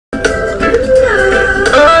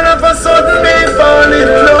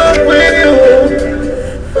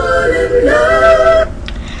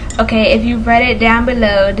Okay, if you read it down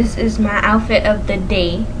below, this is my outfit of the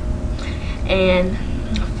day. And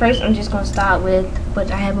first I'm just gonna start with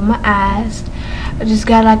what I have on my eyes. I just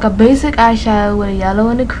got like a basic eyeshadow with a yellow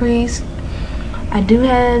in the crease. I do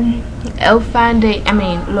have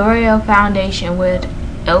L'Oreal foundation with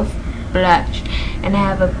elf blush, and I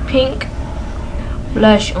have a pink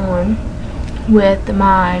blush on with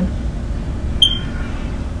my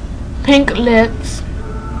pink lips.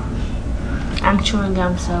 I'm chewing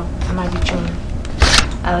gum, so I might be chewing.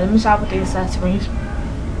 Let me start with the accessories.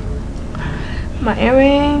 My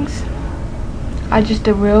earrings are just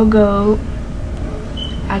the real gold.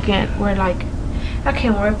 I can't wear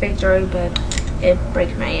fake jewelry, but it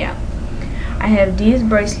breaks my ear. I have these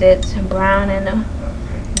bracelets, brown and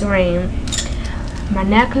green. My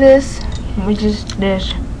necklace, which is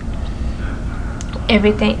this.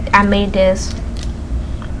 Everything, I made this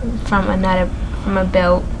from a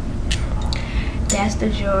belt. That's the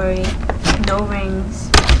jewelry. No rings.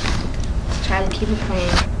 Try to keep it plain.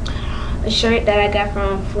 A shirt that I got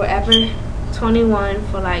from Forever 21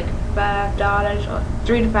 for like $5 or $3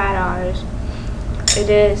 to $5. It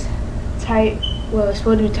is tight. Well, it's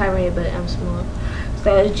supposed to be tight right here, but I'm small,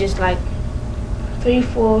 so it's just like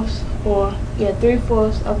 3/4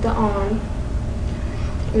 of the arm,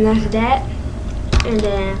 and that's that. And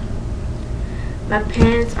then my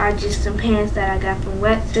pants are just some pants that I got from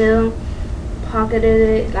Wetfield. Pocketed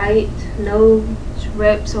it, light, no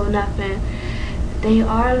rips or nothing. They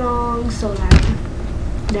are long, so like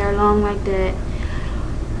they're long like that.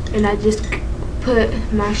 And I just put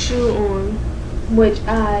my shoe on, which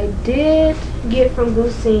I did get from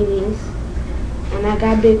Gucci's, and I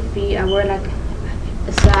got big feet. I wear like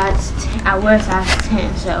a size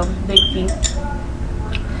 10, so big feet.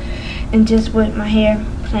 And just with my hair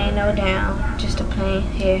plain no down, just a plain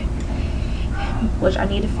hair, which I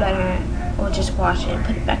need to flatten it or just wash it and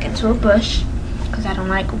put it back into a bush, because I don't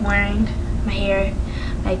like wearing my hair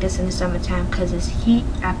like this in the summertime because it's heat.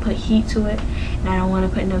 I put heat to it, and I don't want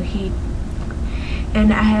to put no heat.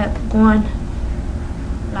 And I have gone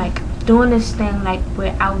like doing this thing like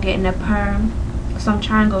without getting a perm, so I'm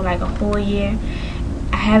trying to go like a full year.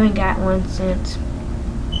 I haven't got one since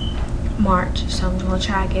March, so I'm gonna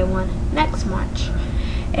try to get one next March.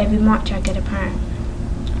 Every March I get a perm,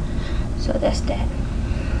 so that's that.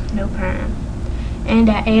 No perm. And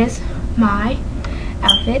that is my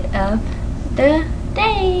outfit of the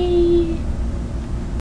day.